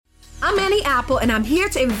I'm Annie Apple, and I'm here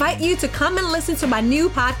to invite you to come and listen to my new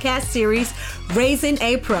podcast series, Raising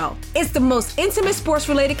a Pro. It's the most intimate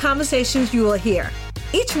sports-related conversations you will hear.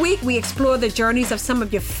 Each week, we explore the journeys of some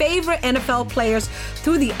of your favorite NFL players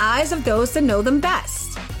through the eyes of those that know them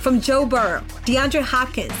best. From Joe Burrow, DeAndre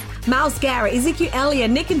Hopkins, Myles Garrett, Ezekiel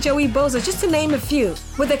Elliott, Nick and Joey Bosa, just to name a few.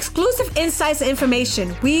 With exclusive insights and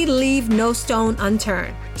information, we leave no stone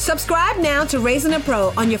unturned. Subscribe now to Raising a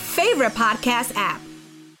Pro on your favorite podcast app.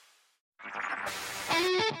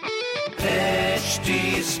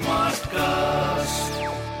 HT Smartcast.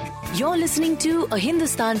 You're listening to a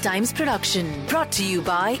Hindustan Times production brought to you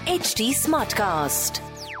by HT Smartcast.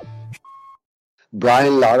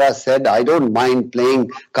 Brian Lara said, I don't mind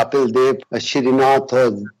playing Kapil Dev, Srinath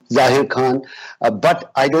or Zahir Khan,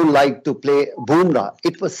 but I don't like to play Bumrah.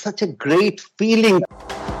 It was such a great feeling.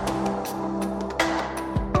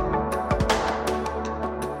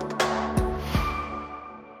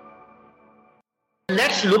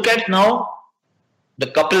 Let's look at now the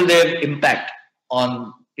Kapil Dev impact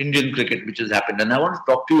on Indian cricket which has happened. And I want to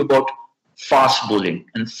talk to you about fast bowling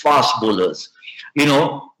and fast bowlers. You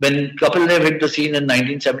know, when Kapil Dev hit the scene in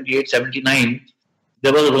 1978-79,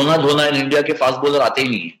 there was Rona Dhona in India ke fast bowler aate hi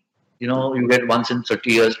nahi. You know, you get once in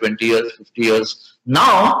 30 years, 20 years, 50 years.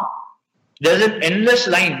 Now, there's an endless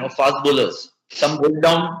line of fast bowlers. Some go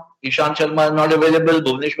down, Ishant Sharma is not available,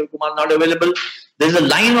 Bhuvneshwar Kumar not available. There's a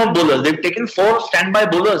line of bowlers. They've taken 4 standby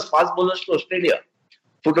bowlers, fast bowlers to Australia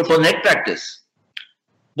for net practice.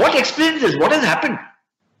 What explains this? What has happened?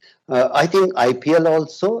 I think IPL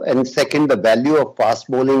also, and second, the value of fast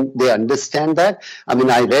bowling, they understand that. I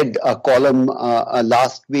mean, I read a column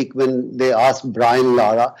last week when they asked Brian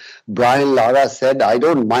Lara. Brian Lara said, I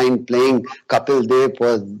don't mind playing Kapil Dev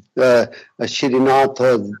or Srinath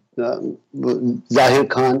or Zahir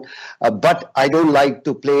Khan, but I don't like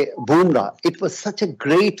to play Bumrah. It was such a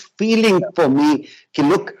great feeling for me to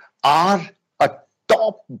look, a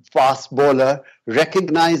top fast bowler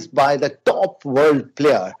recognized by the top world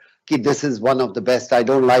player. This is one of the best. I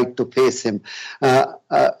don't like to face him.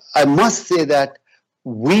 I must say that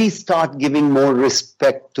we start giving more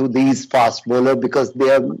respect to these fast bowlers because they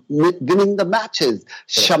are winning the matches.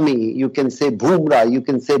 Shami, you can say Bumrah, you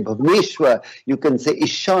can say Bhuvneshwar, you can say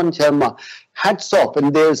Ishant Sharma. Hats off,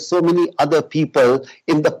 and there's so many other people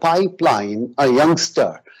in the pipeline, a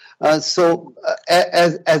youngster. As a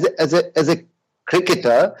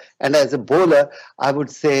cricketer and as a bowler, I would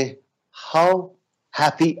say how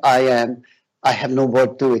happy I am. I have no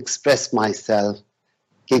word to express myself.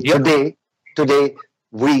 Okay, today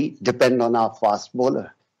we depend on our fast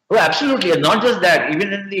bowler. Oh, absolutely. And not just that,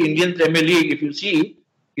 even in the Indian Premier League, if you see,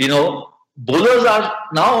 you know, bowlers are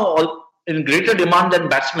now in greater demand than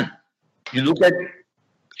batsmen. You look at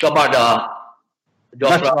Chabada,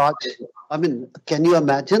 Jofra. I mean, can you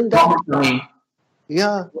imagine that?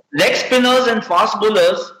 Yeah. Leg spinners and fast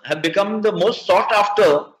bowlers have become the most sought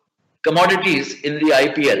after commodities in the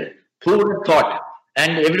IPL. Who would have thought?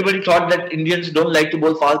 And everybody thought that Indians don't like to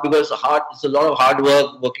bowl fast because it's a lot of hard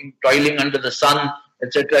work, toiling under the sun,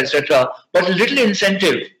 etc., etc. But a little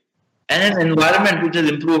incentive and an environment which has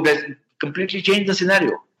improved has completely changed the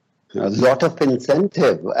scenario. A lot of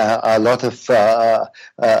incentive, a lot of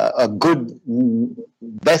a good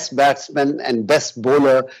best batsman and best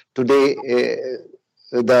bowler today.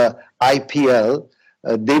 The IPL.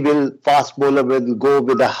 Fast bowler will go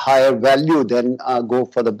with a higher value than go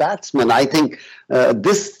for the batsman. I think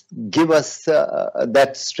this give us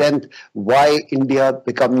that strength why India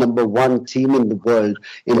become number 1 team in the world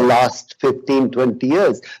in last 15, 20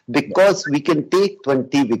 years. Because we can take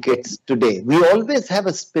 20 wickets today. We always have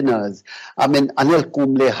a spinners. I mean, Anil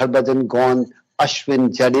Kumble, Harbhajan gone, Ashwin,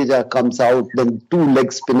 Jadeja comes out, then 2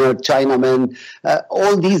 leg spinner, Chinaman,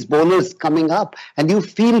 all these bowlers coming up. And you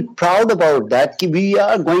feel proud about that. We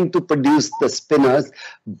are going to produce the spinners,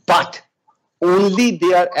 but only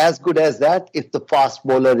they are as good as that if the fast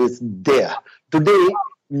bowler is there. Today,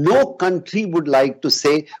 no country would like to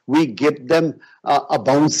say we give them a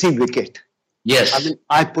bouncy wicket. Yes. I mean,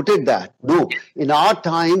 I put it that. No. In our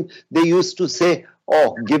time, they used to say,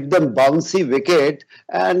 give them bouncy wicket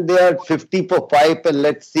and they are 50 for 5 and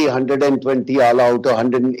let's see 120 all out or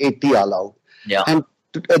 180 all out. Yeah. And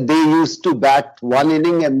they used to bat 1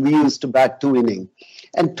 inning and we used to bat 2 innings.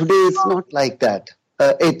 And today it's not like that.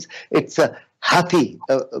 It's a happy.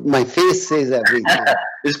 My face says everything.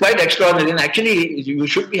 It's quite extraordinary. And actually, you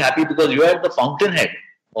should be happy because you are at the fountainhead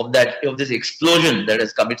of this explosion that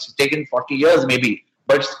has come. It's taken 40 years maybe,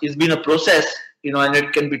 but it's been a process. And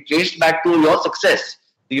it can be traced back to your success,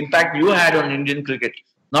 the impact you had on Indian cricket.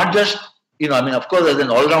 Not just, of course, as an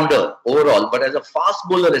all-rounder overall, but as a fast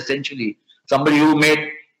bowler, essentially, somebody who made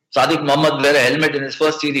Sadiq Mohammed wear a helmet in his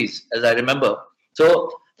first series, as I remember.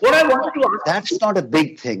 So what I wanted to ask... That's not a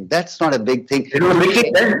big thing. It was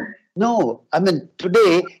big then. No, I mean,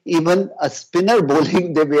 today, even a spinner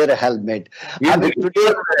bowling, they wear a helmet. Yeah, I mean,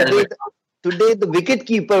 today the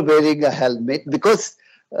wicketkeeper wearing a helmet because,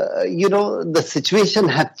 the situation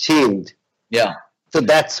has changed. Yeah. So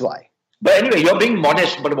that's why. But anyway, you're being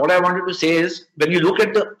modest. But what I wanted to say is, when you look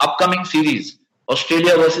at the upcoming series,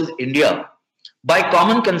 Australia versus India, by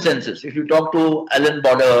common consensus, if you talk to Alan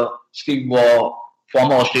Border, Steve Waugh,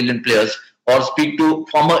 former Australian players, or speak to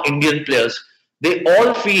former Indian players, they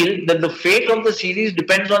all feel that the fate of the series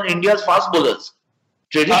depends on India's fast bowlers.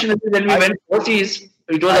 Traditionally, when we went overseas,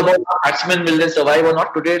 it was about batsmen, will they survive or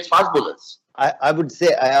not. Today, it's fast bowlers. I would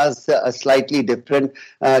say I ask slightly different.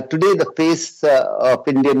 Today, the face of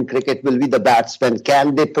Indian cricket will be the batsmen.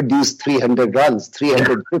 Can they produce 300 runs,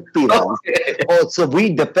 350 runs? So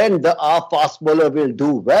we depend our fast bowler will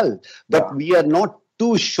do well. But we are not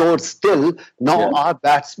too sure still. Now our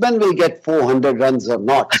batsmen will get 400 runs or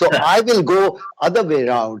not. So I will go other way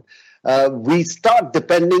around. We start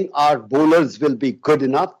depending our bowlers will be good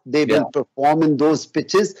enough. They will perform in those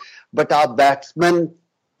pitches. But our batsmen,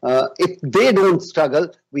 if they don't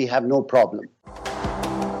struggle, we have no problem.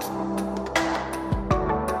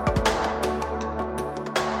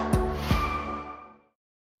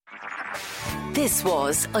 This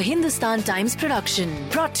was a Hindustan Times production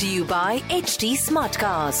brought to you by HT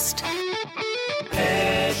Smartcast.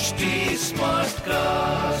 HT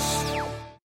Smartcast.